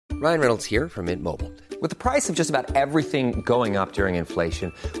Ryan Reynolds here from Mint Mobile. With the price of just about everything going up during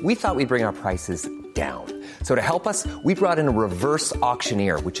inflation, we thought we'd bring our prices down. So to help us, we brought in a reverse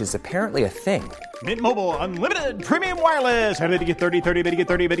auctioneer, which is apparently a thing. Mint Mobile Unlimited Premium Wireless. How to get 30, 30, bit to get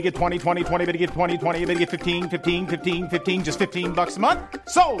 30, bit to get 20, 20, 20, bit to get 20, 20, bit to get 15, 15, 15, 15, just $15 a month?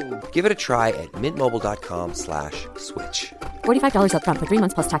 Sold! Give it a try at mintmobile.com/switch. $45 up front for 3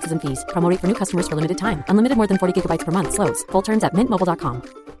 months plus taxes and fees. Promo rate for new customers for limited time. Unlimited more than 40 gigabytes per month. Slows full terms at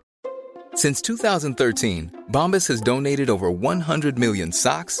mintmobile.com. Since 2013, Bombas has donated over 100 million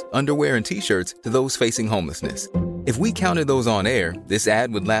socks, underwear, and T-shirts to those facing homelessness. If we counted those on air, this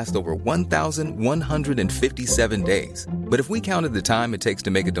ad would last over 1,157 days. But if we counted the time it takes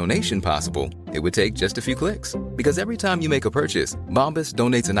to make a donation possible, it would take just a few clicks. Because every time you make a purchase, Bombas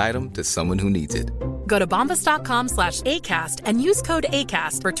donates an item to someone who needs it. Go to bombas.com/ACAST and use code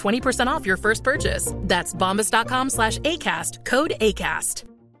ACAST for 20% off your first purchase. That's bombas.com/ACAST, code ACAST.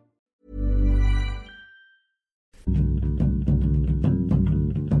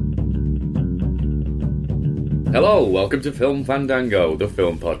 Hello, welcome to Film Fandango, the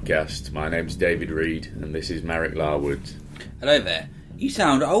film podcast. My name's David Reed, and this is Marek Larwood. Hello there. You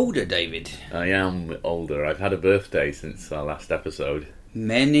sound older, David. I am older. I've had a birthday since our last episode.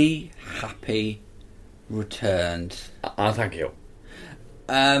 Many happy returns. Thank you.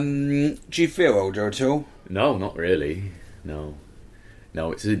 Do you feel older at all? No, not really. No,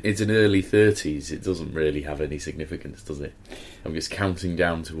 it's in early 30s. It doesn't really have any significance, does it? I'm just counting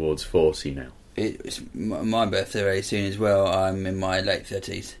down towards 40 now. It's my birthday very soon as well. I'm in my late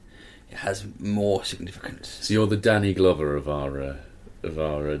 30s. It has more significance. So you're the Danny Glover of our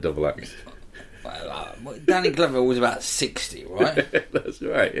double act. Danny Glover was about 60, right? That's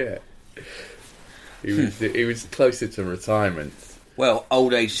right. Yeah, he was closer to retirement. Well,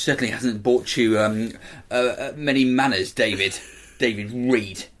 old age certainly hasn't brought you many manners, David. David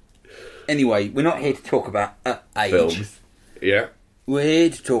Reed. Anyway, we're not here to talk about age. Films. Yeah. We're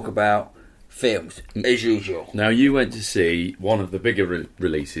here to talk about films, as usual. Now, you went to see one of the bigger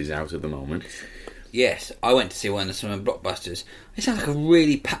releases out at the moment. Yes, I went to see one of some blockbusters. It sounds like a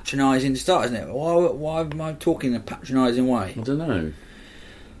really patronising start, isn't it? Why am I talking in a patronising way? I don't know.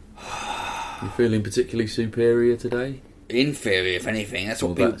 You feeling particularly superior today? Inferior, if anything. That's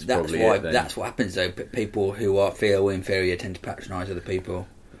what that's what happens, though. People who feel inferior tend to patronise other people.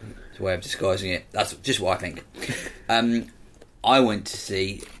 It's a way of disguising it. That's just what I think. I went to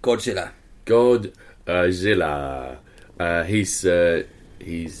see Godzilla.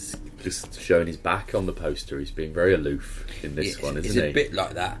 He's just showing his back on the poster. He's being very aloof in this one, isn't he? It's a bit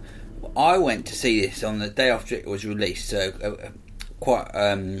like that. I went to see this on the day after it was released, so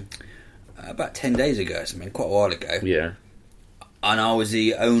about 10 days ago or something, quite a while ago. Yeah. And I was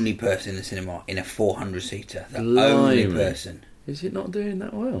the only person in the cinema in a 400-seater. The only person. Is it not doing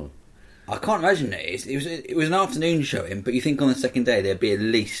that well? I can't imagine it is. It was an afternoon showing, but you think on the second day there'd be at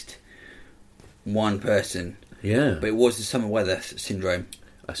least one person. Yeah. But it was the summer weather syndrome.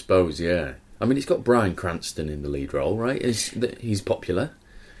 I suppose, yeah. I mean, it's got Bryan Cranston in the lead role, right? He's popular.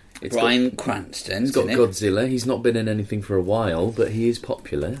 Bryan Cranston. It's got Godzilla. He's not been in anything for a while, but he is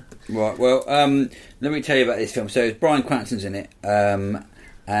popular. Right, well, let me tell you about this film. So, Bryan Cranston's in it. And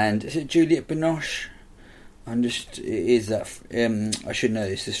is it Juliette Binoche? I should know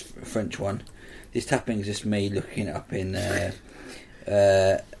this French one. This tapping is just me looking it up in the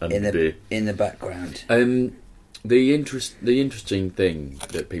background. The interesting thing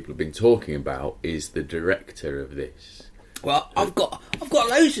that people have been talking about is the director of this. Well, I've got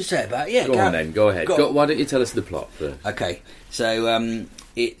loads to say about it. Yeah, go on then. Go ahead. Why don't you tell us the plot first? Okay, so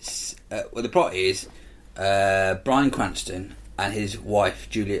it's the plot is Bryan Cranston and his wife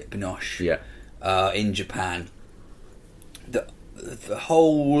Juliette Binoche. Yeah. In Japan. The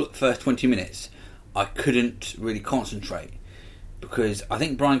whole first 20 minutes, I couldn't really concentrate because I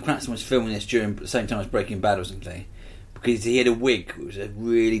think Bryan Cranston was filming this during the same time as Breaking Bad or something. Because he had a wig, it was a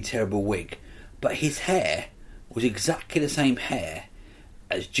really terrible wig, but his hair was exactly the same hair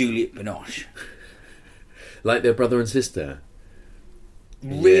as Juliette Binoche. Like their brother and sister.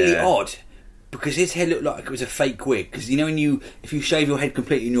 Really odd. Because his hair looked like it was a fake wig. Because you know if you shave your head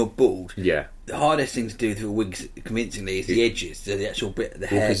completely and you're bald, yeah, the hardest thing to do with wigs convincingly is the edges, so the actual bit of the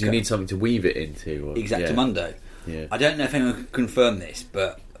hair. Because you need something to weave it into. Exactamundo. Yeah. I don't know if anyone can confirm this,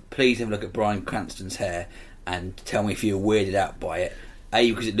 but please have a look at Bryan Cranston's hair and tell me if you're weirded out by it. A,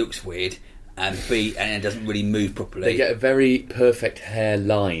 because it looks weird, and B, and it doesn't really move properly. They get a very perfect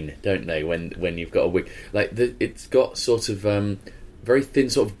hairline, don't they? When you've got a wig, it's got sort of very thin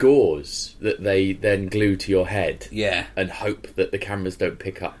sort of gauze that they then glue to your head. Yeah. And hope that the cameras don't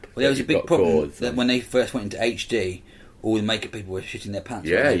pick up. Well, there was a big problem that when they first went into HD, all the makeup people were shitting their pants.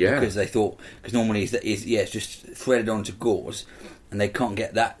 Yeah, yeah. Because they thought, because normally it's just threaded onto gauze, and they can't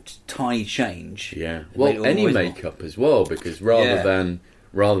get that tiny change. Yeah. Well, any makeup as well, because rather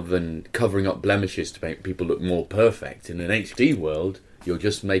than covering up blemishes to make people look more perfect, in an HD world, you're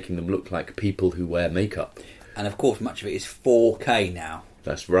just making them look like people who wear makeup. And of course, much of it is 4K now.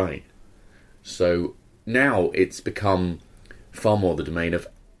 That's right. So now it's become far more the domain of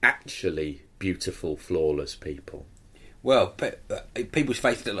actually beautiful, flawless people. Well, people's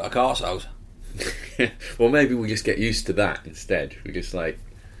faces look like arseholes. Well, maybe we just get used to that instead. We just like,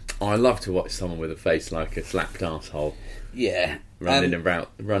 I love to watch someone with a face like a slapped arsehole. Yeah. Running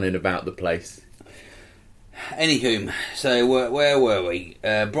about the place. Anywho, so where were we?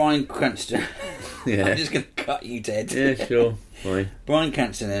 Bryan Cranston. Yeah. I'm just going to cut you dead. Yeah, sure. Fine. Bryan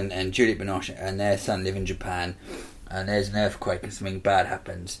Cranston and Juliette Binoche and their son live in Japan, and there's an earthquake and something bad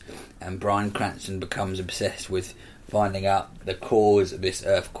happens, and Bryan Cranston becomes obsessed with finding out the cause of this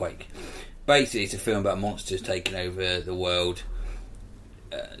earthquake. Basically, it's a film about monsters taking over the world.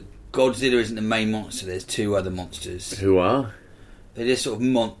 Godzilla isn't the main monster. There's two other monsters. Who are? They're just sort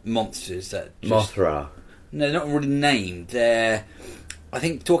of monsters that... Mothra. No, they're not really named. They're... I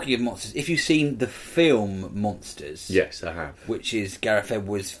think, talking of monsters, if you've seen the film Monsters... Yes, I have. Which is Gareth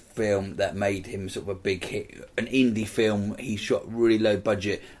Edwards' film that made him sort of a big hit. An indie film. He shot really low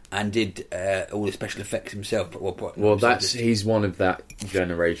budget and did all the special effects himself. He's one of that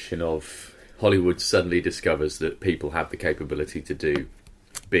generation of... Hollywood suddenly discovers that people have the capability to do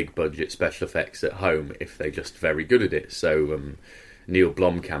big budget special effects at home if they're just very good at it. So Neil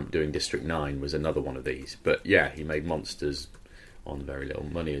Blomkamp doing District 9 was another one of these. But yeah, he made Monsters on very little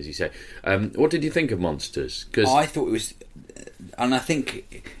money, as you say. What did you think of Monsters? Cause I thought it was... And I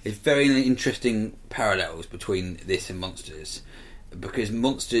think it's very interesting parallels between this and Monsters. Because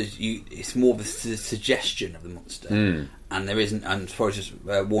Monsters, it's more of a suggestion of the monster. And there isn't... I'm sorry, just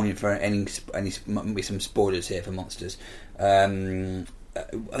warning for any might be some spoilers here for Monsters. I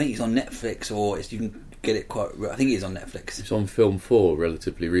think it's on Netflix, or you can get it quite... I think it is on Netflix. It's on Film 4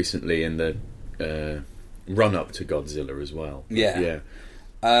 relatively recently in the run-up to Godzilla as well. Yeah.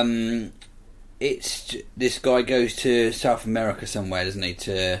 It's... This guy goes to South America somewhere, doesn't he,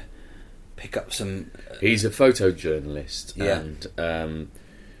 to pick up some... He's a photojournalist, yeah. And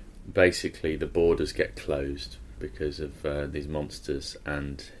basically the borders get closed because of these monsters,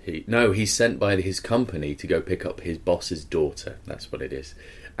 and he's sent by his company to go pick up his boss's daughter. That's what it is,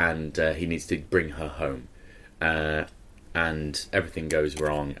 and he needs to bring her home, and everything goes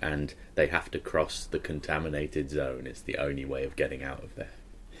wrong, and they have to cross the contaminated zone. It's the only way of getting out of there.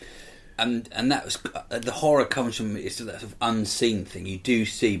 And that was the horror comes from it's that sort of unseen thing. You do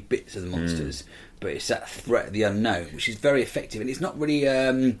see bits of the monsters, but it's that threat of the unknown, which is very effective, and it's not really.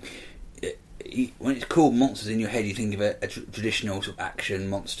 When it's called Monsters in your head, you think of a traditional sort of action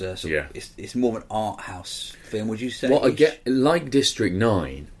monster. It's more of an art house film, would you say? Well, again, like District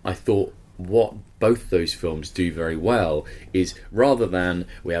 9, I thought what both those films do very well is rather than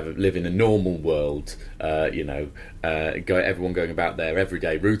we live in a normal world, everyone going about their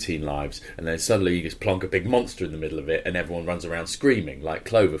everyday routine lives, and then suddenly you just plonk a big monster in the middle of it, and everyone runs around screaming like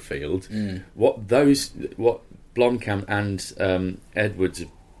Cloverfield. What Blomkamp and Edwards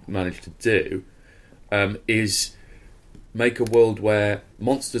have managed to do is make a world where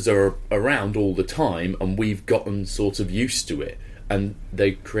monsters are around all the time, and we've gotten sort of used to it, and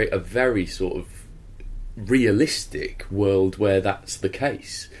they create a very sort of realistic world where that's the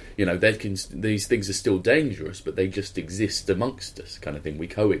case. These things are still dangerous, but they just exist amongst us, kind of thing. We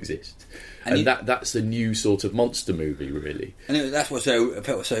coexist, and that's a new sort of monster movie, really. And that's what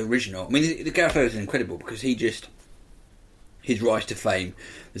felt so original. I mean, the Gareth Edwards is incredible because his rise to fame.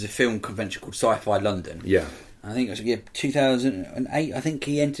 There's a film convention called Sci-Fi London. Yeah. I think it was 2008. I think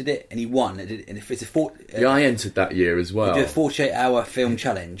he entered it and he won. And it's I entered that year as well. He did a 48-hour film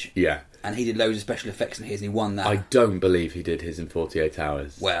challenge. Yeah. And he did loads of special effects in his, and he won that. I don't believe he did his in 48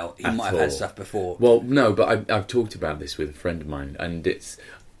 hours. Well, he might have had stuff before. Well, no, but I've talked about this with a friend of mine, and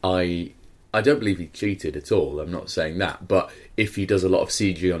I don't believe he cheated at all. I'm not saying that, but if he does a lot of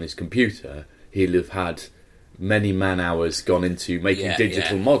CG on his computer, he'll have had many man-hours gone into making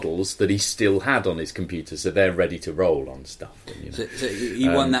digital models that he still had on his computer, so they're ready to roll on stuff. So he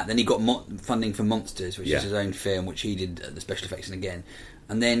won that, then he got funding for Monsters, which is his own film, which he did the special effects in again.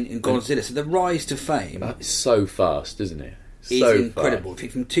 And then in Godzilla, so the rise to fame... That's so fast, isn't it? He's incredible.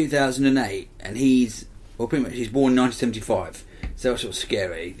 Fast. From 2008, and he's born in 1975, so that's sort of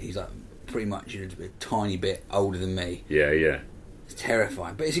scary. He's like pretty much a tiny bit older than me. Yeah. It's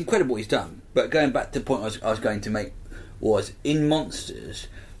terrifying, but it's incredible what he's done. But going back to the point I was going to make was, in Monsters,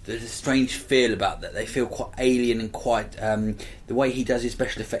 there's a strange feel about that. They feel quite alien and quite the way he does his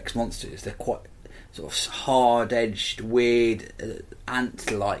special effects monsters. They're quite sort of hard-edged, weird,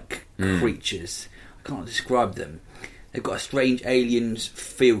 ant-like creatures. I can't describe them. They've got a strange aliens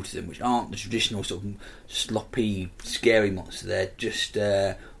feel to them, which aren't the traditional sort of sloppy, scary monster. They're just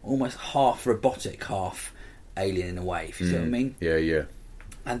almost half robotic, half alien in a way, if you see what I mean. Yeah, yeah.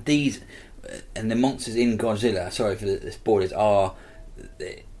 And these, and the monsters in Godzilla, sorry for the spoilers, are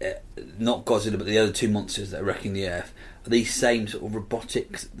not Godzilla, but the other two monsters that are wrecking the Earth, are these same sort of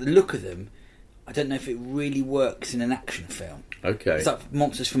robotic. The look of them, I don't know if it really works in an action film. Okay. It's like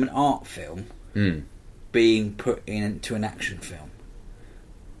monsters from an art film being put into an action film.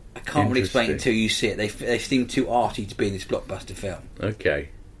 I can't really explain it until you see it. They seem too arty to be in this blockbuster film. Okay.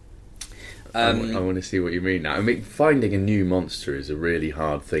 I want to see what you mean now. I mean, finding a new monster is a really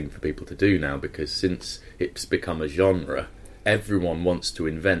hard thing for people to do now, because since it's become a genre, everyone wants to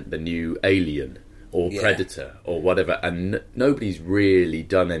invent the new alien or predator or whatever, and nobody's really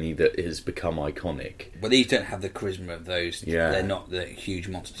done any that has become iconic. But these don't have the charisma of those. Yeah. They're not the huge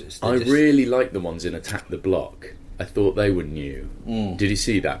monsters. I really like the ones in Attack the Block. I thought they were new. Did you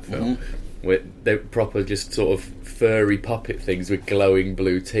see that film? Where they're proper, just sort of furry puppet things with glowing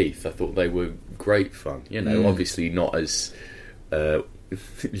blue teeth. I thought they were great fun. You know, obviously not as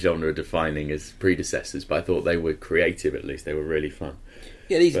genre-defining as predecessors, but I thought they were creative. At least they were really fun.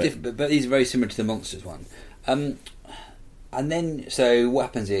 Yeah, these are different, but these are very similar to the monsters one. And then, so what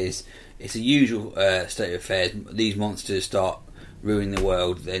happens is, it's a usual state of affairs. These monsters start ruining the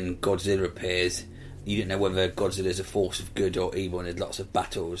world. Then Godzilla appears. You don't know whether Godzilla is a force of good or evil, and there's lots of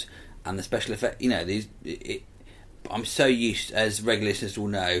battles. And the special effect, you know, I'm so used, as regular listeners will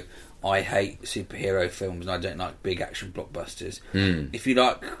know, I hate superhero films and I don't like big action blockbusters. If you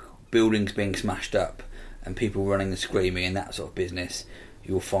like buildings being smashed up and people running and screaming and that sort of business,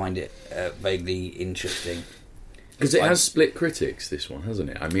 you'll find it vaguely interesting. Because it has split critics, this one, hasn't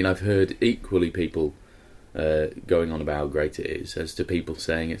it? I mean, I've heard equally people going on about how great it is, as to people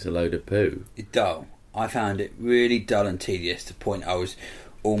saying it's a load of poo. It's dull. I found it really dull and tedious, to the point I was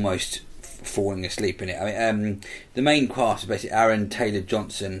almost falling asleep in it. I mean, the main cast is basically Aaron Taylor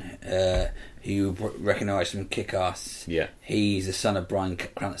Johnson, who you recognise from Kick-Ass. Yeah. He's the son of Bryan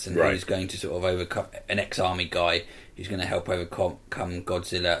Cranston, who's going to sort of overcome, an ex-army guy who's going to help overcome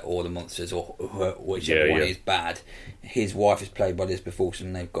Godzilla or the monsters, or whichever one is bad. His wife is played by Elizabeth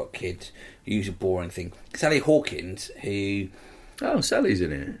Olsen, they've got kids. Usual boring thing. Sally Hawkins, who... Oh, Sally's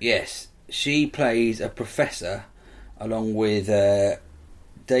in it. Yes. She plays a professor, along with...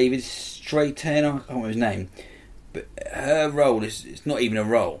 David Strathairn, I can't remember his name, but her role it's not even a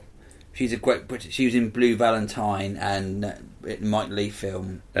role. She's a great British. She was in Blue Valentine and Mike Leigh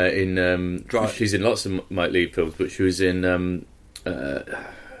film. She's in lots of Mike Leigh films, but she was in.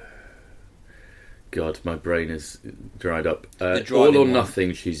 God, my brain is dried up. All or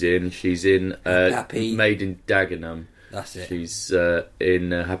Nothing. She's in. She's in Happy. Made in Dagenham. That's it. She's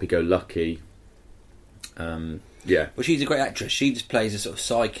in Happy Go Lucky. Yeah. Well, she's a great actress. She just plays a sort of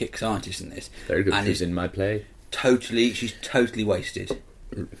sidekick scientist in this. Very good. And she's in My Play. She's totally wasted.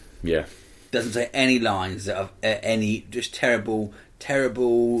 Yeah. Doesn't say any lines that have any, just terrible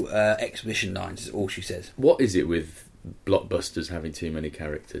exposition lines is all she says. What is it with blockbusters having too many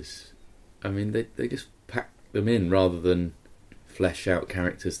characters? I mean, they just pack them in rather than flesh out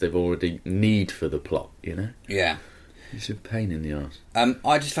characters they've already need for the plot, you know? Yeah. It's a pain in the arse.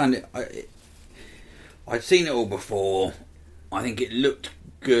 I just found it... I'd seen it all before. I think it looked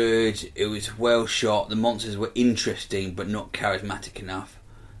good. It was well shot. The monsters were interesting, but not charismatic enough.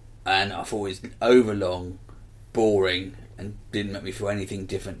 And I thought it was overlong, boring, and didn't make me feel anything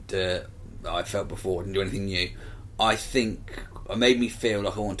different that I felt before. Didn't do anything new. I think it made me feel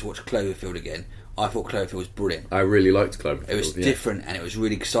like I wanted to watch Cloverfield again. I thought Cloverfield was brilliant. I really liked Cloverfield. It was different, and it was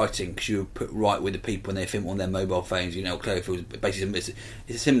really exciting, because you were put right with the people when they film on their mobile phones. You know, Cloverfield, basically, it's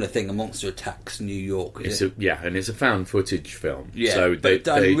a similar thing. A monster attacks New York. And it's a found footage film. Yeah, so but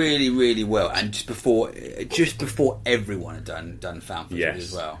done really, really well, and just before everyone had done found footage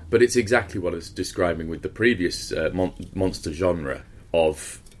as well. But it's exactly what I was describing with the previous monster genre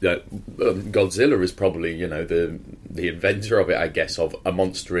of. Godzilla is probably, you know, the inventor of it, I guess, of a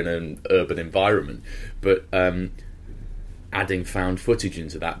monster in an urban environment, but adding found footage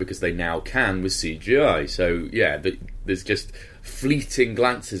into that, because they now can with CGI. So yeah, there's just fleeting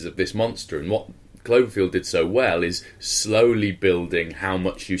glances of this monster, and what Cloverfield did so well is slowly building how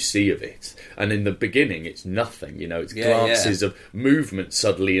much you see of it. And in the beginning, it's nothing. You know, it's glances of movement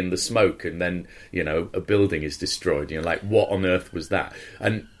suddenly in the smoke, and then, you know, a building is destroyed. You're like, what on earth was that?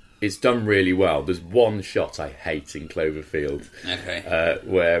 And It's done really well. There's one shot I hate in Cloverfield,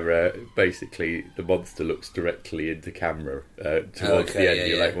 where basically the monster looks directly into camera towards the end.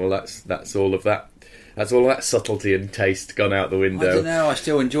 You're like, well, that's all of that. That's all that subtlety and taste gone out the window. I don't know. I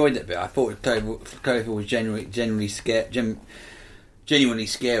still enjoyed it, but I thought Cloverfield was genuinely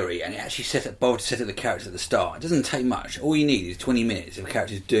scary, and it actually bothered to set up the characters at the start. It doesn't take much. All you need is 20 minutes of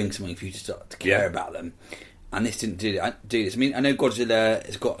characters doing something for you to start to care about them. And this didn't do this. I mean, I know Godzilla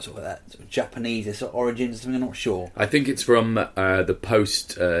has got sort of that sort of Japanese sort of origins or something. I'm not sure. I think it's from the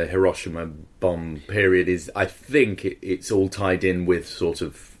post Hiroshima bomb period. I think it's all tied in with sort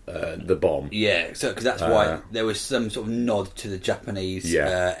of the bomb. Yeah, so because that's why there was some sort of nod to the Japanese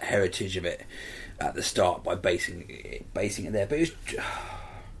heritage of it at the start by basing it there. But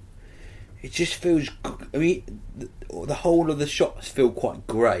it just feels. I mean, the whole of the shots feel quite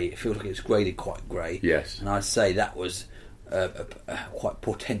grey. It feels like it's graded quite grey. Yes, and I'd say that was quite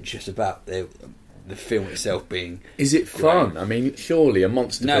portentous about the film itself being. Is it fun? I mean, surely a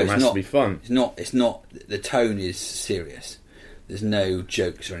monster film has to be fun. It's not. It's not. The tone is serious. There's no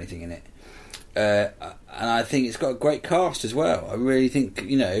jokes or anything in it, and I think it's got a great cast as well. I really think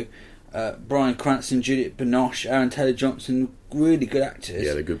Bryan Cranston, Juliette Binoche, Aaron Taylor-Johnson, really good actors.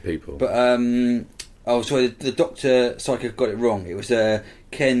 Yeah, they're good people. But sorry, the Dr. Psycho got it wrong. It was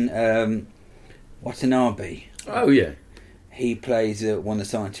Ken Watanabe. Oh yeah, he plays one of the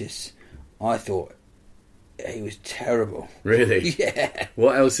scientists. I thought he was terrible. Really? Yeah.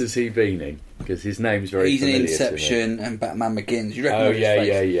 What else has he been in? Because his name's very familiar. He's in Inception and Batman Begins. You recognise his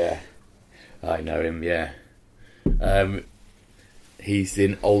face? Yeah. I know him. Yeah. He's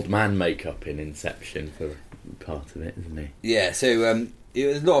in old man makeup in Inception for part of it, isn't he? Yeah, so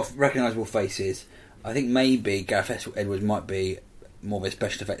there's a lot of recognisable faces. I think maybe Gareth Edwards might be more of a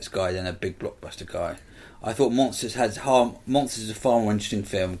special effects guy than a big blockbuster guy. I thought Monsters is a far more interesting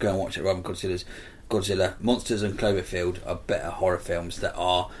film. Go and watch it rather than Godzilla. Monsters and Cloverfield are better horror films that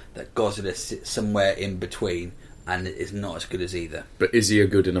Godzilla sits somewhere in between and is not as good as either. But is he a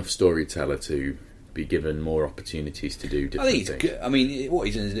good enough storyteller to be given more opportunities to do different things? I think he's good. I mean, what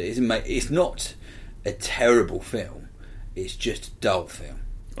he's doing is it's not a terrible film. It's just a dull film.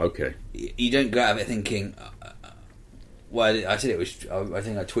 Okay. You don't go out of it thinking. Well, I said it was. I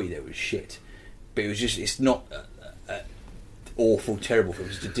think I tweeted it was shit, but it was just. It's not awful, terrible film.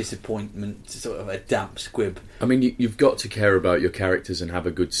 It's just a disappointment, sort of a damp squib. I mean, you've got to care about your characters and have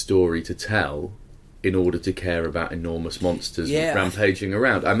a good story to tell in order to care about enormous monsters rampaging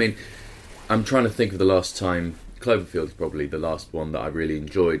around. I mean, I'm trying to think of the last time. Cloverfield is probably the last one that I really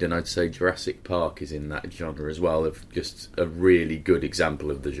enjoyed, and I'd say Jurassic Park is in that genre as well, of just a really good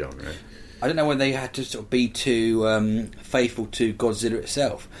example of the genre. I don't know whether they had to sort of be too faithful to Godzilla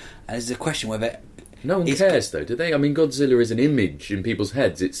itself, and there's a question whether no one cares though, do they? I mean, Godzilla is an image in people's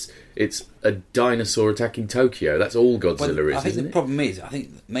heads. It's a dinosaur attacking Tokyo. That's all Godzilla is. I think isn't the it? problem is, I think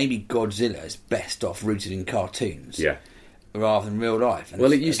maybe Godzilla is best off rooted in cartoons. Yeah. Rather than real life. And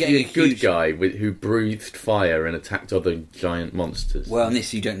well, it used to be a good guy who breathed fire and attacked other giant monsters. Well, in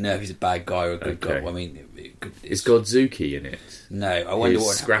this you don't know if he's a bad guy or a good guy. Well, I mean, is Godzuki in it? No, I wonder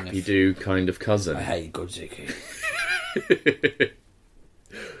what Scrappy Doo kind of cousin. I hate Godzuki.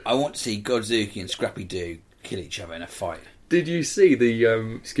 I want to see Godzuki and Scrappy Doo kill each other in a fight. Did you see the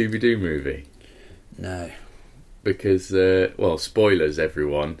Scooby-Doo movie? No. Because, spoilers,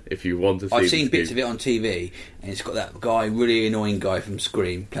 everyone, if you want to see... I've seen bits of it on TV, and it's got that guy, really annoying guy from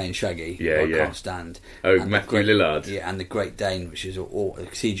Scream, playing Shaggy, who I can't stand. Oh, and Matthew Lillard. Yeah, and the Great Dane, which is all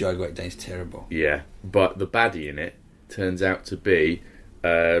CGI Great Dane's terrible. Yeah, but the baddie in it turns out to be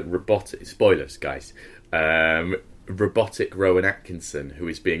robotic... Spoilers, guys. Robotic Rowan Atkinson, who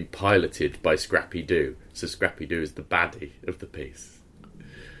is being piloted by Scrappy Doo. So Scrappy Doo is the baddie of the piece.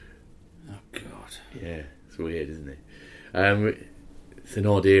 Oh, God. Yeah. It's weird, isn't it? It's an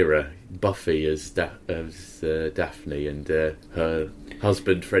odd era. Buffy as Daphne and her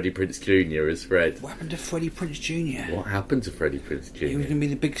husband Freddie Prinze Jr. as Fred. What happened to Freddie Prinze Jr.? What happened to Freddie Prinze Jr.? He was going to be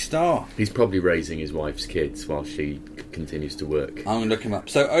the big star. He's probably raising his wife's kids while she continues to work. I'm going to look him up.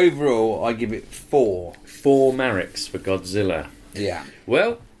 So overall, I give it 4. 4 Mareks for Godzilla. Yeah.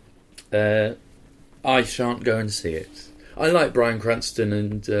 Well, I shan't go and see it. I like Bryan Cranston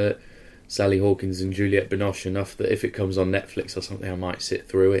and... Sally Hawkins and Juliette Binoche enough that if it comes on Netflix or something, I might sit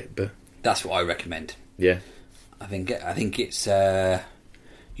through it. But that's what I recommend. Yeah, I think it's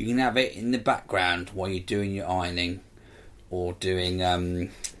you can have it in the background while you're doing your ironing or doing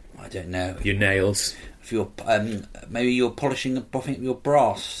I don't know, your nails. If you're maybe you're buffing up your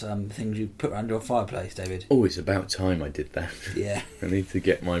brass things you put under a fireplace, David. Oh, it's about time I did that. Yeah, I need to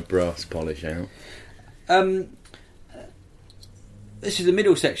get my brass polish out. This is the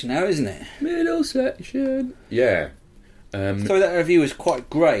middle section now, isn't it? Middle section. Yeah. So that review was quite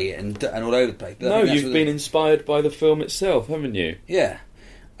grey and all over the place. But No, you've been inspired by the film itself, haven't you? Yeah.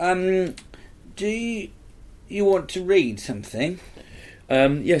 Do you want to read something?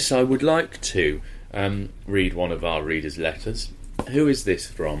 Yes, I would like to read one of our readers' letters. Who is this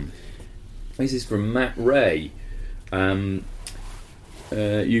from? This is from Matt Ray. You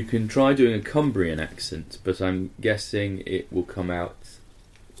can try doing a Cumbrian accent, but I'm guessing it will come out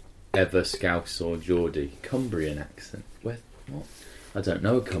either Scouse or Geordie. Cumbrian accent? What? I don't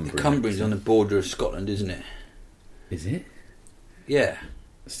know a Cumbrian Cumbria's accent. on the border of Scotland, isn't it? Is it? Yeah.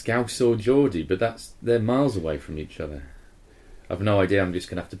 Scouse or Geordie, but they're miles away from each other. I've no idea. I'm just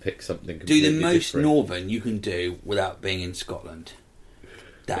going to have to pick something Do completely the most different. northern you can do without being in Scotland.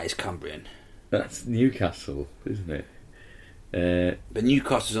 That is Cumbrian. That's Newcastle, isn't it? But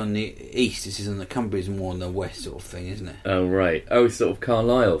Newcastle's on the east. This is on the Cumbria's more on the west sort of thing, isn't it? Oh, right. Oh, it's sort of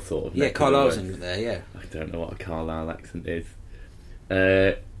Carlisle, sort of. Yeah, neck of the Carlisle's west. in there. Yeah. I don't know what a Carlisle accent is.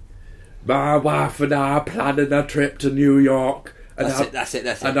 My wife and I are planning a trip to New York. And That's it.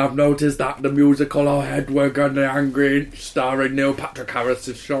 And I've noticed that the musical O Hedwig and the Angry Inch starring Neil Patrick Harris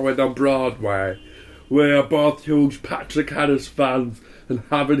is showing on Broadway. We are both huge Patrick Harris fans, and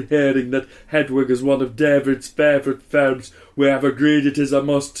having hearing that Hedwig is one of David's favourite films, we have agreed it is a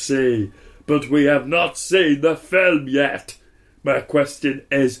must-see. But we have not seen the film yet. My question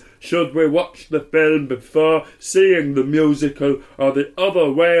is, should we watch the film before seeing the musical or the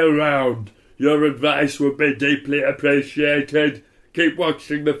other way around? Your advice would be deeply appreciated. Keep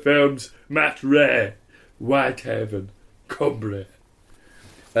watching the films. Matt Ray, Whitehaven, Cumbria.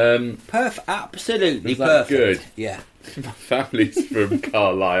 Absolutely Was that perfect. good? Yeah. My family's from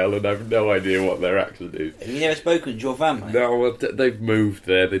Carlisle and I've no idea what their accent is. Have you never spoken to your family? No, well, they've moved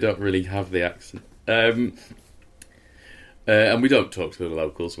there. They don't really have the accent. And we don't talk to the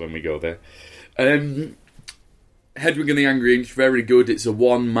locals when we go there. Hedwig and the Angry Inch, very good. It's a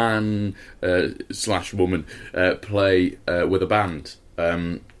one-man / woman play with a band.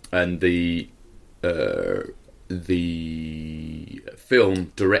 And the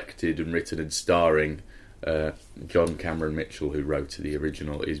film directed and written and starring John Cameron Mitchell, who wrote the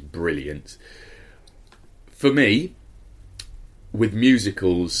original, is brilliant. For me, with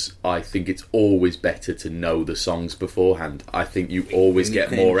musicals, I think it's always better to know the songs beforehand. I think you always get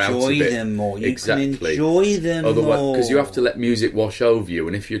more out of it. You can enjoy them more. You Exactly. can enjoy them more. Because you have to let music wash over you,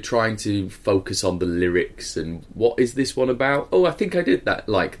 and if you're trying to focus on the lyrics and what is this one about? Oh, I think I did that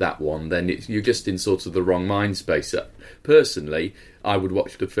like that one. Then you're just in sort of the wrong mind space. Personally, I would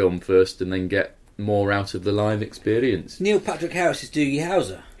watch the film first and then get more out of the live experience. Neil Patrick Harris is Doogie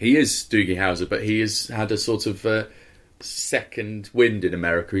Howser. He is Doogie Howser, but he has had a sort of second wind in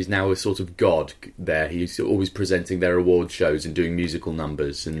America. He's now a sort of god there. He's always presenting their award shows and doing musical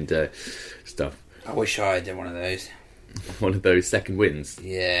numbers and stuff. I wish I had one of those. One of those second wins.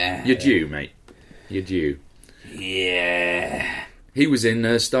 Yeah. You're due, mate. You're due. Yeah. He was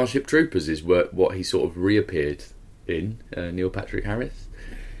in Starship Troopers, is what he sort of reappeared in, Neil Patrick Harris.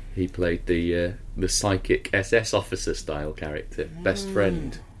 He played the psychic SS officer style character, best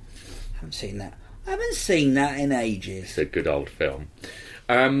friend. Haven't seen that. I haven't seen that in ages. It's a good old film.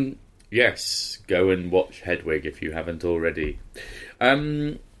 Yes, go and watch Hedwig if you haven't already. Have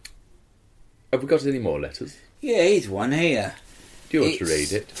we got any more letters? Yeah, here's one here. Do you want to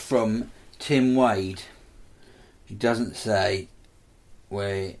read it? From Tim Wade. He doesn't say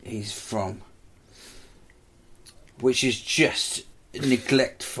where he's from, which is just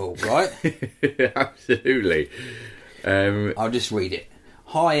neglectful, right? Absolutely. I'll just read it.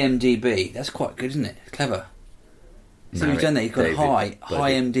 Hi MDB. That's quite good, isn't it? Clever. So he's done that. He's got David hi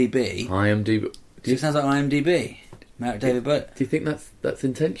Buddy. MDB. IMDb. So it sounds like IMDb. Married David Butt. Do you think that's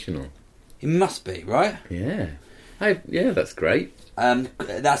intentional? It must be, right? Yeah. Yeah, that's great.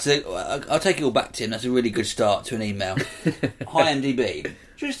 That's I'll take it all back, Tim. That's a really good start to an email. Hi MDB.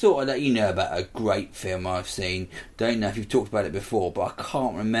 Just thought I'd let you know about a great film I've seen. Don't know if you've talked about it before, but I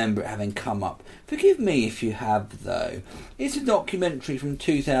can't remember it having come up. Forgive me if you have, though. It's a documentary from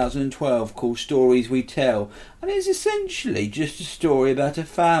 2012 called Stories We Tell, and it's essentially just a story about a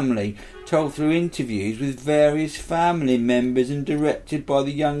family told through interviews with various family members and directed by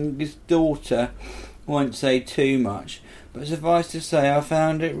the youngest daughter. I won't say too much, but suffice to say I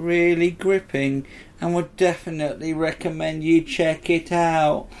found it really gripping and would definitely recommend you check it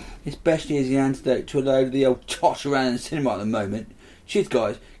out, especially as the antidote to a load of the old tosh around in the cinema at the moment. Cheers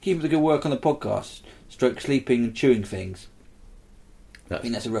guys, keep up the good work on the podcast, stroke sleeping and chewing things. I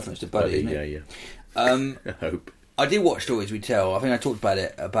think that's a reference to Buddy, isn't it? Yeah. I hope. I did watch Stories We Tell. I think I talked about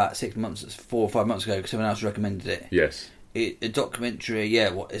it about 4 or 5 months ago because someone else recommended it. Yes. a documentary.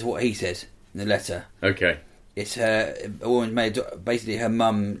 Yeah, what is what he says in the letter. Okay. It's a woman made. Basically, her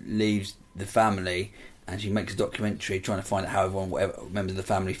mum leaves the family, and she makes a documentary trying to find out how whatever members of the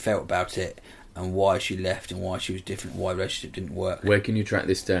family felt about it, and why she left, and why she was different, why the relationship didn't work. Where can you track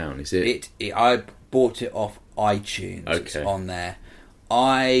this down? Is it? I bought it off iTunes. Okay. It's on there.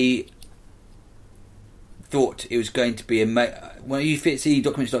 I thought it was going to be when you see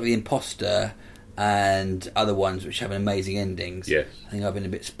documentaries like The Imposter and other ones which have amazing endings. Yes. I think I've been a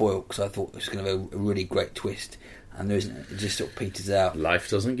bit spoiled because I thought it was going to have a really great twist, and there isn't. It just sort of peters out. Life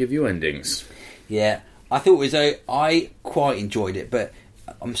doesn't give you endings. Yeah, I thought it was. I quite enjoyed it, but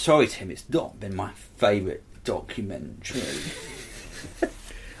I'm sorry, Tim, it's not been my favourite documentary.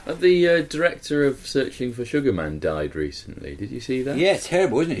 The director of Searching for Sugar Man died recently. Did you see that? Yeah,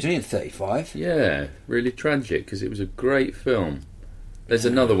 terrible, isn't it? He's only in 35. Yeah, really tragic because it was a great film. There's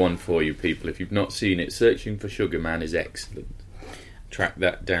another one for you people if you've not seen it. Searching for Sugar Man is excellent. Track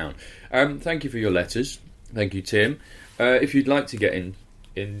that down. Thank you for your letters. Thank you, Tim. If you'd like to get in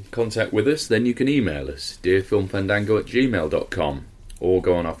contact with us, then you can email us, dearfilmfandango@gmail.com, or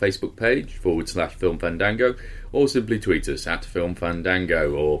go on our Facebook page /filmfandango, or simply tweet us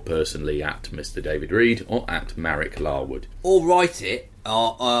 @filmfandango, or personally @Mr. David Reed or @Marek Larwood. Or write it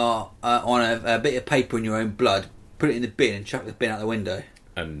on a bit of paper in your own blood, put it in the bin and chuck the bin out the window.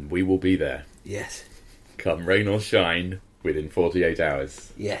 And we will be there. Yes. Come rain or shine, within 48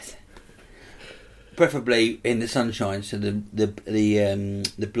 hours. Yes. Preferably in the sunshine, so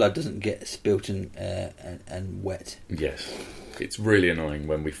the blood doesn't get spilt and wet. Yes. It's really annoying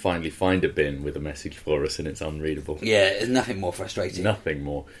when we finally find a bin with a message for us and it's unreadable. Yeah, there's nothing more frustrating. Nothing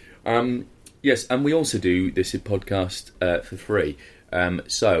more. Yes, and we also do this podcast for free.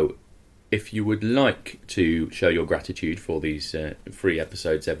 So, if you would like to show your gratitude for these free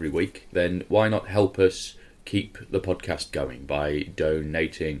episodes every week, then why not help us keep the podcast going by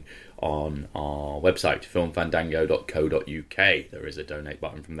donating on our website, filmfandango.co.uk. There is a donate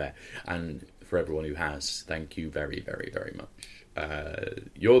button from there. And for everyone who has, thank you very, very, very much.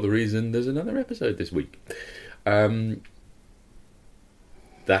 You're the reason there's another episode this week. That's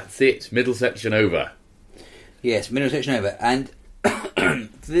it. Middle section over. Yes, middle section over. And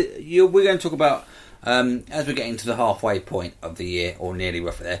we're going to talk about, as we're getting to the halfway point of the year, or nearly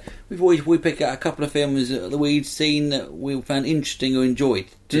roughly there, we pick out a couple of films that we've seen that we found interesting or enjoyed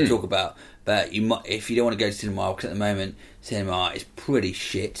to talk about. But you might, if you don't want to go to cinema, because at the moment cinema is pretty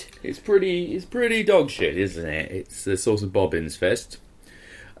shit. It's pretty dog shit, isn't it? It's a sort of Bobbins fest.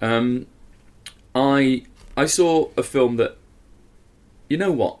 I saw a film that, you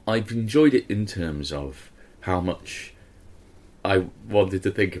know what, I've enjoyed it in terms of how much I wanted to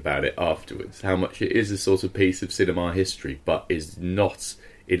think about it afterwards. How much it is a sort of piece of cinema history, but is not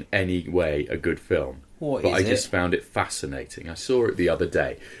in any way a good film. What but is I just it? found it fascinating. I saw it the other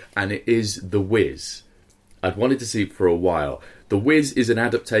day, and it is The Wiz. I'd wanted to see it for a while. The Wiz is an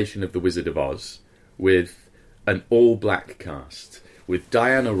adaptation of The Wizard of Oz with an all-black cast, with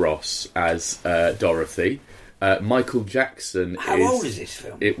Diana Ross as Dorothy. Michael Jackson. How old is this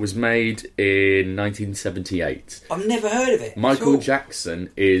film? It was made in 1978. I've never heard of it. Michael at all. Jackson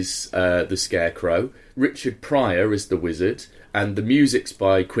is the Scarecrow. Richard Pryor is the Wizard, and the music's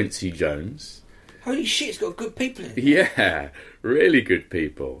by Quincy Jones. Holy shit, it's got good people in it. Yeah, really good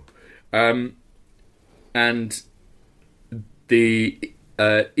people. And the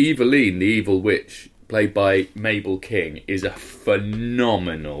Eveline, the evil witch, played by Mabel King, is a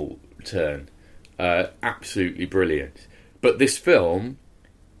phenomenal turn. Absolutely brilliant. But this film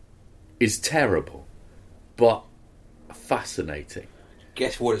is terrible, but fascinating.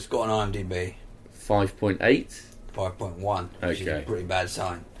 Guess what it's got on IMDb? 5.8? 5.1, which is a Okay. pretty bad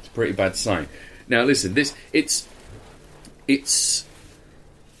sign. It's a pretty bad sign. Now listen, it's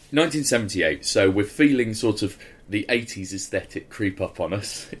 1978, so we're feeling sort of the 80s aesthetic creep up on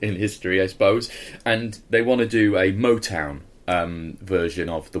us in history, I suppose, and they want to do a Motown version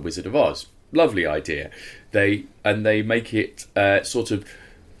of The Wizard of Oz. Lovely idea. They make it sort of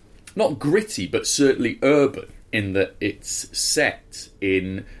not gritty, but certainly urban, in that it's set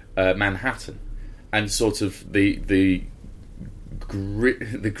in Manhattan, and sort of the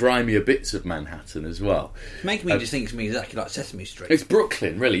grimier bits of Manhattan as well. It's making me just think it's exactly like Sesame Street. It's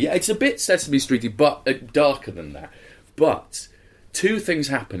Brooklyn, really. Yeah, it's a bit Sesame Streety, but darker than that. But two things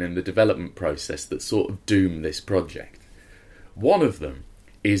happen in the development process that sort of doom this project. One of them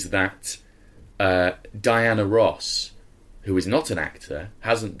is that Diana Ross, who is not an actor,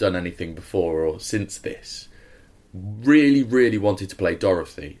 hasn't done anything before or since this, really, really wanted to play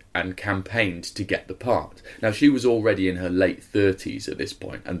Dorothy and campaigned to get the part. Now, she was already in her late 30s at this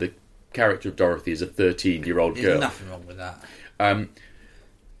point, and the character of Dorothy is a 13-year-old girl. There's nothing wrong with that.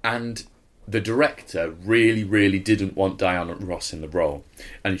 And the director really, really didn't want Diana Ross in the role.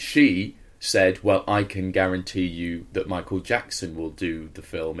 And she said, well, I can guarantee you that Michael Jackson will do the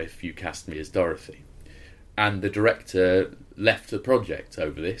film if you cast me as Dorothy. And the director left the project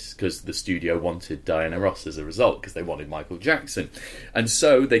over this because the studio wanted Diana Ross as a result, because they wanted Michael Jackson. And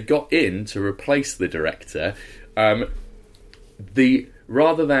so they got in to replace the director.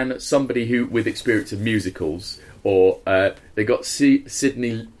 Rather than somebody who with experience of musicals, or they got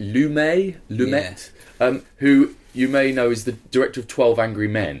Sidney Lumet, who you may know is the director of 12 Angry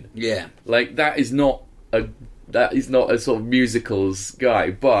Men. Yeah, like that is not a sort of musicals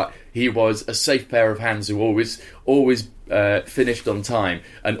guy, but he was a safe pair of hands who always finished on time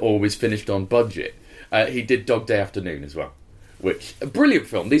and always finished on budget. He did Dog Day Afternoon as well, which a brilliant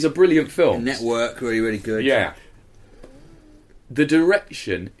film. These are brilliant films. Network, really, really good. Yeah. The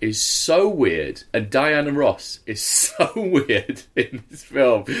direction is so weird, and Diana Ross is so weird in this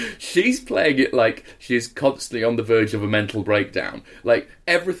film. She's playing it like she's constantly on the verge of a mental breakdown. Like,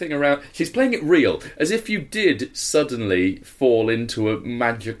 everything around... She's playing it real, as if you did suddenly fall into a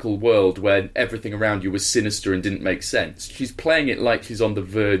magical world where everything around you was sinister and didn't make sense. She's playing it like she's on the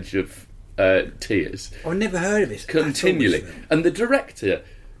verge of tears. I've never heard of this. Continually. And the director...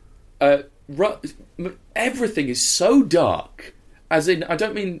 everything is so dark... As in, I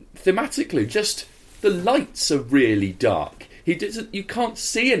don't mean thematically, just the lights are really dark. You can't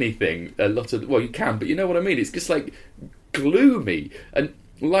see anything a lot of... Well, you can, but you know what I mean. It's just like gloomy and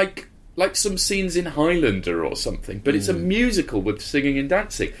like some scenes in Highlander or something. But it's a musical with singing and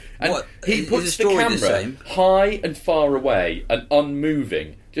dancing. And he puts the camera high and far away and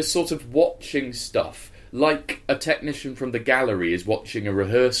unmoving, just sort of watching stuff like a technician from the gallery is watching a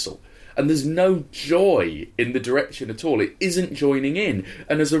rehearsal. And there's no joy in the direction at all. It isn't joining in.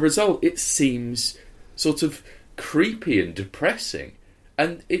 And as a result, it seems sort of creepy and depressing.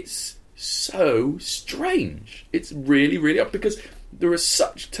 And it's so strange. It's really, really up, because there are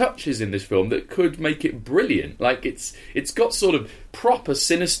such touches in this film that could make it brilliant. Like, it's got sort of proper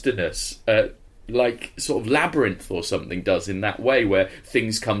sinisterness, like sort of Labyrinth or something does in that way, where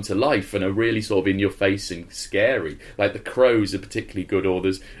things come to life and are really sort of in your face and scary. Like The Crows are particularly good, or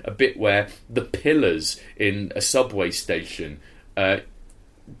there's a bit where the pillars in a subway station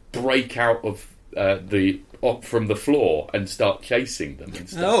break out of from the floor and start chasing them and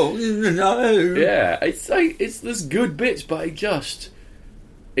stuff. Oh no! Yeah, there's good bits, but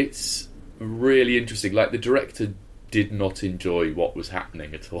it's really interesting. Like, the director did not enjoy what was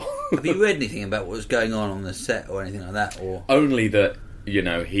happening at all. Have you read anything about what was going on the set or anything like that? Or only that, you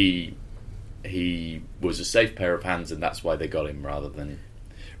know, he was a safe pair of hands, and that's why they got him, rather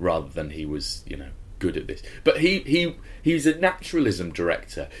than he was, you know, good at this. But he's a naturalism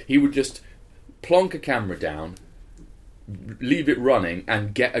director. He would just plonk a camera down, leave it running,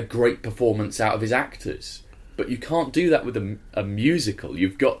 and get a great performance out of his actors. But you can't do that with a musical.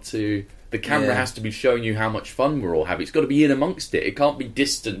 You've got to... The camera has to be showing you how much fun we're all having. It's got to be in amongst it. It can't be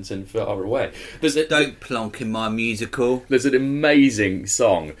distant and far away. Don't plonk in my musical. There's an amazing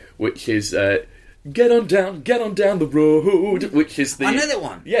song, which is Get on down the road, which is the... I know that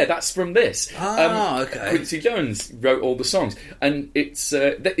one. Yeah, that's from this. Okay. Quincy Jones wrote all the songs. And it's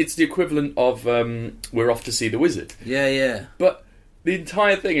the equivalent of We're Off to See the Wizard. Yeah, yeah. But the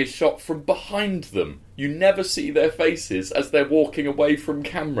entire thing is shot from behind them. You never see their faces as they're walking away from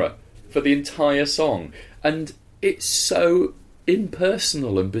camera for the entire song, and it's so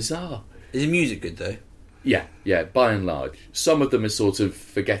impersonal and bizarre. Is the music good though? Yeah, by and large. Some of them are sort of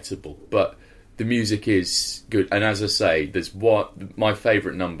forgettable, but the music is good. And as I say, my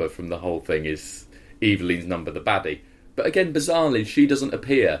favourite number from the whole thing is Eveline's number, The Baddie. But again, bizarrely, she doesn't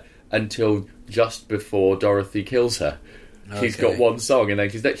appear until just before Dorothy kills her. Okay. She's got one song, and then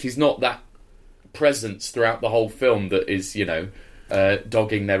she's not that presence throughout the whole film that is, you know,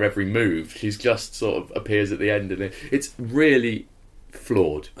 dogging their every move. She's just sort of appears at the end, and it's really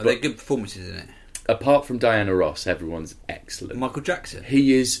flawed. Are there good performances in it? Apart from Diana Ross, everyone's excellent. Michael Jackson?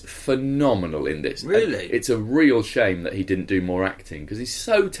 He is phenomenal in this. Really? And it's a real shame that he didn't do more acting, because he's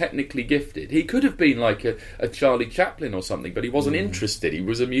so technically gifted. He could have been like a Charlie Chaplin or something, but he wasn't interested. He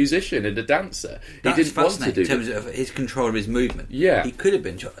was a musician and a dancer. That's he didn't want to do in terms of his control of his movement. Yeah. He could have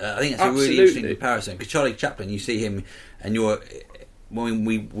been... I think that's a really interesting comparison, because Charlie Chaplin, you see him, and when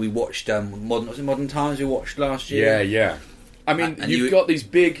we watched Modern Times we watched last year. Yeah. I mean, you've got these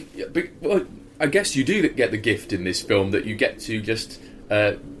big well, I guess you do get the gift in this film that you get to just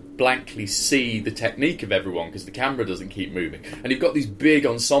blankly see the technique of everyone, because the camera doesn't keep moving. And you've got these big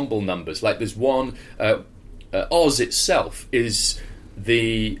ensemble numbers. Like there's one, Oz itself is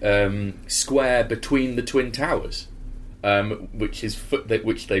the square between the Twin Towers, which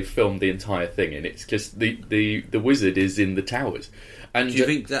they've filmed the entire thing in. It's just the wizard is in the towers. And do you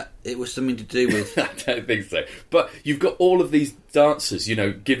think that it was something to do with? I don't think so. But you've got all of these dancers,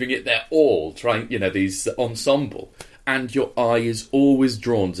 giving it their all, trying, these ensemble, and your eye is always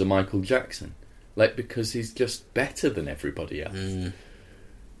drawn to Michael Jackson, because he's just better than everybody else.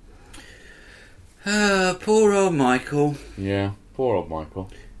 Poor old Michael. Yeah, poor old Michael.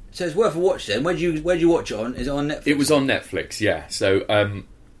 So it's worth a watch then. Where'd you watch it on? Is it on Netflix? It was on Netflix, yeah. So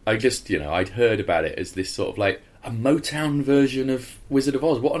I just, I'd heard about it as this sort of a Motown version of Wizard of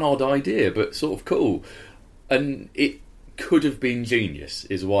Oz. What an odd idea, but sort of cool. And it could have been genius,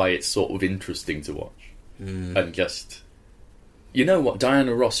 is why it's sort of interesting to watch. And just... You know what?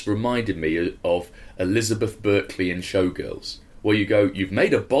 Diana Ross reminded me of Elizabeth Berkley in Showgirls. Where you go, you've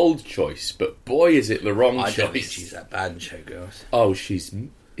made a bold choice, but boy, is it the wrong choice. I don't think she's that bad in Showgirls. Oh, she's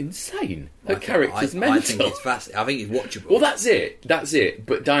insane. Her character's mental. I think it's fascinating. I think it's watchable. Well, that's it.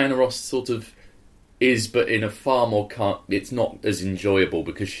 But Diana Ross sort of is, but in a far more... It's not as enjoyable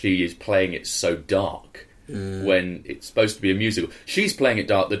because she is playing it so dark when it's supposed to be a musical. She's playing it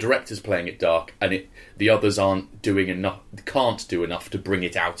dark, the director's playing it dark, and the others aren't doing enough, can't do enough to bring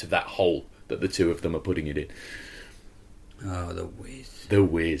it out of that hole that the two of them are putting it in. Oh, The Wiz. The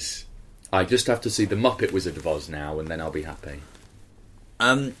Wiz. I just have to see The Muppet Wizard of Oz now, and then I'll be happy.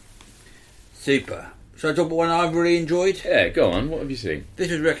 Super. Shall I talk about one I've really enjoyed? Yeah, go on. What have you seen? This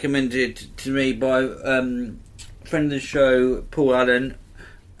was recommended to me by friend of the show, Paul Allen.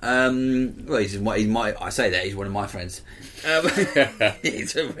 Well, he's one of my friends.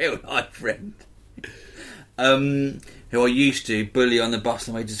 He's a real life friend. Who I used to bully on the bus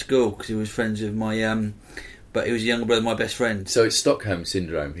on the way to school because he was friends with my... but he was a younger brother of my best friend. So it's Stockholm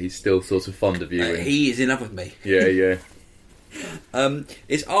Syndrome. He's still sort of fond of you. He is in love with me. Yeah.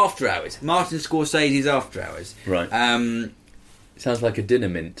 It's After Hours. Martin Scorsese's After Hours. Right. Sounds like a dinner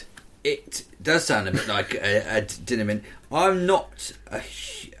mint. It does sound a bit like a dinner mint.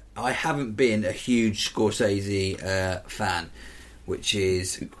 I haven't been a huge Scorsese fan, which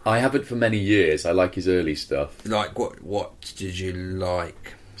is... I haven't for many years. I like his early stuff. Like, what did you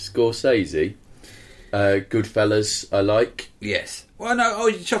like? Scorsese. Goodfellas, I like. Yes. Well, no,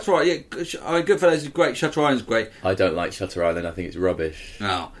 Shutter Island. Yeah, Goodfellas is great. Shutter Island's great. I don't like Shutter Island. I think it's rubbish.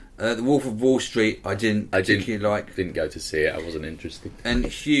 No. The Wolf of Wall Street, I didn't particularly like. Didn't go to see it. I wasn't interested. And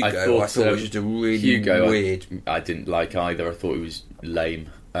Hugo, I thought was just a really weird. I didn't like either. I thought it was lame.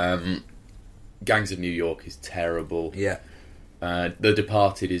 Gangs of New York is terrible. Yeah. The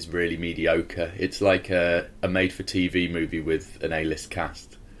Departed is really mediocre. It's like a made-for-TV movie with an A-list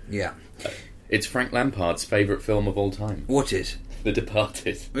cast. Yeah. It's Frank Lampard's favourite film of all time. What is? The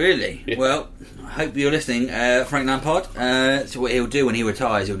Departed. Really? Yeah. Well, I hope you're listening, Frank Lampard. So what he'll do when he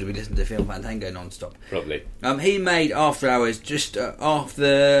retires, he'll be listening to Film Fandango non-stop. Probably. He made After Hours just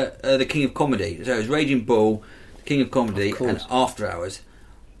after The King of Comedy. So it was Raging Bull, The King of Comedy, and After Hours.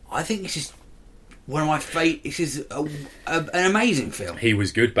 I think this is one of my favourite... This is an amazing film. He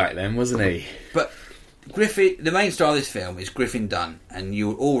was good back then, wasn't he? But... Griffin, the main star of this film is Griffin Dunne, and you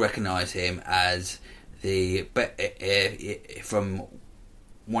will all recognise him as from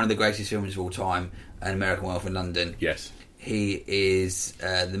one of the greatest films of all time, An American Werewolf in London. Yes. He is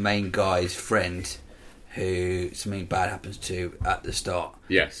the main guy's friend who something bad happens to at the start.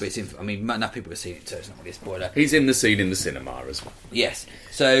 Yes. But enough people have seen it, so it's not really a spoiler. He's in the scene in the cinema as well. Yes.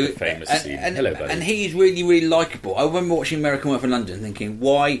 So the famous scene. Hello, buddy. And he's really, really likeable. I remember watching American Werewolf in London thinking,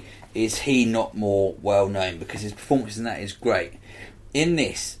 why is he not more well known? Because his performance in that is great. In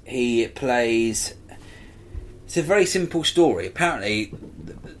this, he plays... It's a very simple story. Apparently,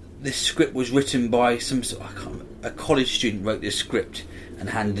 this script was written by a college student wrote this script and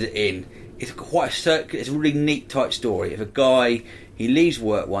handed it in. It's it's a really neat type story of a guy. He leaves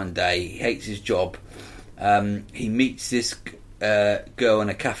work one day. He hates his job. He meets this girl in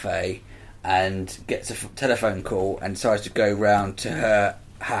a cafe and gets a telephone call and decides to go round to her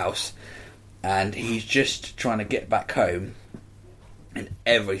house. And he's just trying to get back home, and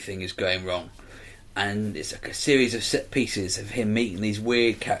everything is going wrong. And it's like a series of set pieces of him meeting these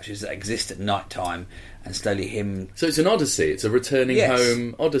weird characters that exist at night time, and slowly him... So it's an Odyssey. It's a returning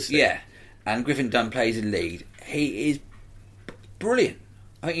home Odyssey. Yeah. And Griffin Dunne plays a lead. He is brilliant.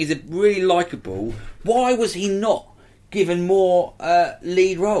 I think he's a really likeable. Why was he not given more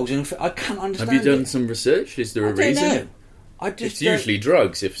lead roles? And I can't understand. Have you done some research? Is there a reason? I don't know. It's usually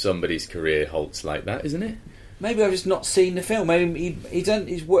drugs if somebody's career halts like that, isn't it? Maybe I've just not seen the film. Maybe he's done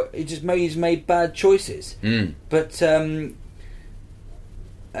his work. He's made bad choices. But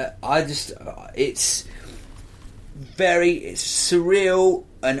it's it's surreal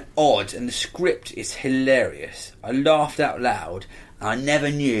and odd, and the script is hilarious. I laughed out loud, and I never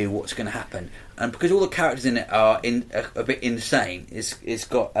knew what's going to happen. And because all the characters in it are a bit insane, it's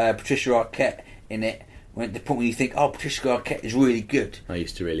got Patricia Arquette in it. When the point when you think, oh, Patricia Arquette is really good. I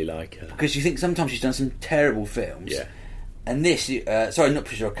used to really like her. Because you think sometimes she's done some terrible films. Yeah. And this, sorry, not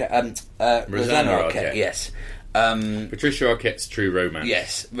Patricia Arquette, Rosanna Arquette, yes. Patricia Arquette's True Romance.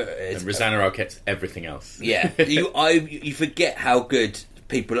 Yes. And Rosanna Arquette's everything else. Yeah. You forget how good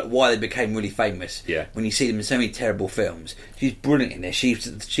people, why they became really famous. Yeah. When you see them in so many terrible films. She's brilliant in this.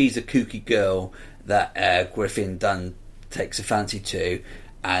 She's a kooky girl that Griffin Dunne takes a fancy to,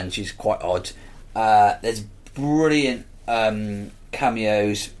 and she's quite odd. There's brilliant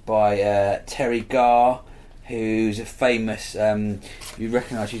cameos by Terry Garr, who's a famous, you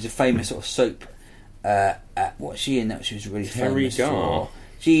recognise, she's a famous sort of soap. What's she in that she was really famous for?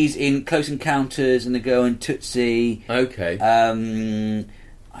 She's in Close Encounters and the Girl in Tootsie. Okay.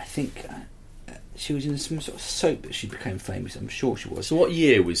 I think she was in some sort of soap that she became famous. I'm sure she was. So what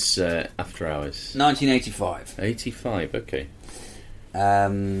year was After Hours? 1985. 85, okay.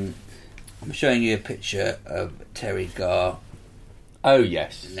 I'm showing you a picture of Terry Garr. Oh,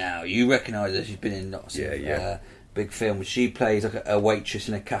 yes. Now, you recognise her. She's been in lots of big films. She plays like a waitress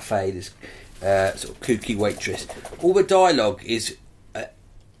in a cafe, this sort of kooky waitress. All the dialogue is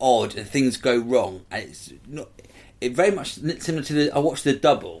odd and things go wrong. And it's not... It very much similar to I watched The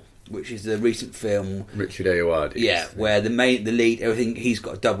Double, which is the recent film. Richard Ayoade. Yeah, where the lead, everything, he's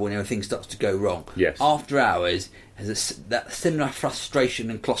got a double and everything starts to go wrong. Yes. After Hours has that similar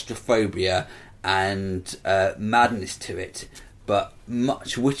frustration and claustrophobia and madness to it, but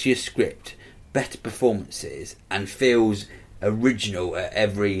much wittier script, better performances, and feels original at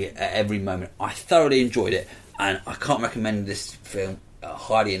every moment. I thoroughly enjoyed it, and I can't recommend this film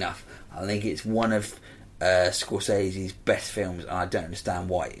highly enough. I think it's one of Scorsese's best films, and I don't understand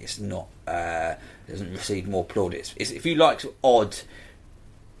why it's not doesn't receive more plaudits. If you like sort of odd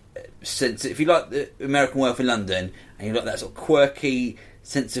sense, if you like the American Werewolf in London, and you like that sort of quirky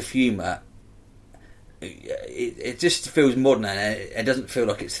sense of humour, it just feels modern, and it doesn't feel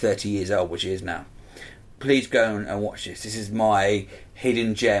like it's 30 years old, which it is now. Please go and watch this. This is my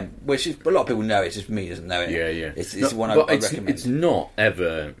hidden gem, which is, a lot of people know. It's just me doesn't know it. Yeah. It's one I recommend. It's not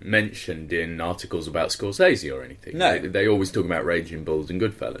ever mentioned in articles about Scorsese or anything. No, they always talk about Raging Bulls and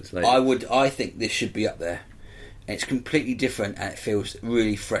Goodfellas. I think this should be up there. It's completely different, and it feels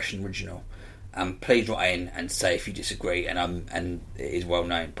really fresh and original. Please write in and say if you disagree, and it is well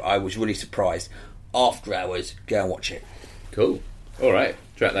known. But I was really surprised. After Hours, go and watch it. Cool. All right,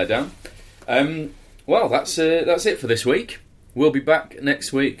 track that down. Well, that's it for this week. We'll be back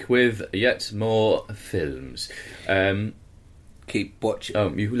next week with yet more films. Keep watching. Oh,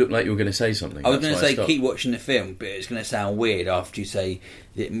 you look like you were going to say something. I was going to say keep watching the film, but it's going to sound weird after you say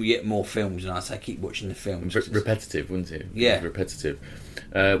yet more films, and I say keep watching the films. Repetitive, wouldn't it? Yeah. Repetitive.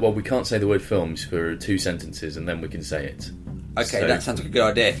 Well, we can't say the word films for 2 sentences, and then we can say it. Okay, so, that sounds like a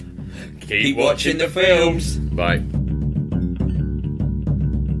good idea. Keep watching the films. Bye.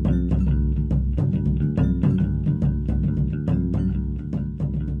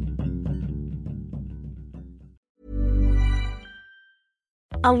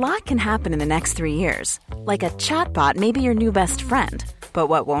 A lot can happen in the next 3 years. Like a chatbot may be your new best friend. But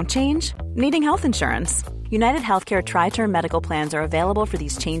what won't change? Needing health insurance. United Healthcare Tri-Term Medical Plans are available for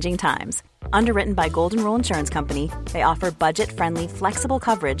these changing times. Underwritten by Golden Rule Insurance Company, they offer budget-friendly, flexible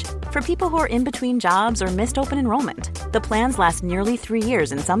coverage for people who are in between jobs or missed open enrollment. The plans last nearly 3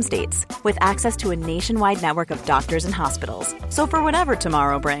 years in some states, with access to a nationwide network of doctors and hospitals. So for whatever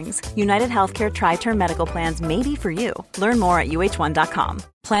tomorrow brings, United Healthcare Tri-Term Medical Plans may be for you. Learn more at uh1.com.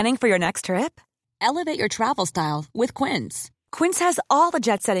 Planning for your next trip? Elevate your travel style with Quince. Quince has all the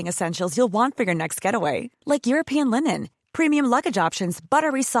jet-setting essentials you'll want for your next getaway, like European linen, premium luggage options,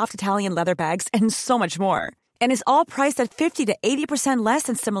 buttery soft Italian leather bags, and so much more. And is all priced at 50 to 80% less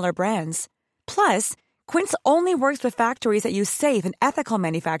than similar brands. Plus, Quince only works with factories that use safe and ethical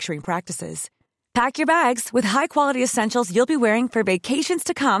manufacturing practices. Pack your bags with high-quality essentials you'll be wearing for vacations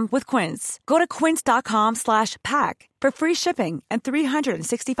to come with Quince. Go to quince.com/pack for free shipping and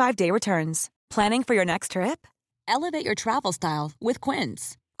 365-day returns. Planning for your next trip? Elevate your travel style with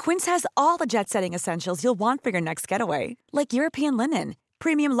Quince. Quince has all the jet-setting essentials you'll want for your next getaway, like European linen,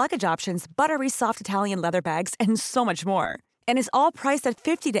 premium luggage options, buttery soft Italian leather bags, and so much more. And is all priced at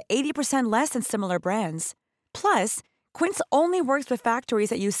 50 to 80% less than similar brands. Plus, Quince only works with factories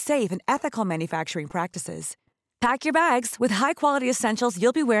that use safe and ethical manufacturing practices. Pack your bags with high-quality essentials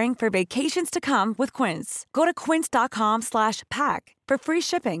you'll be wearing for vacations to come with Quince. Go to quince.com/pack for free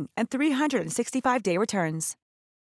shipping and 365-day returns.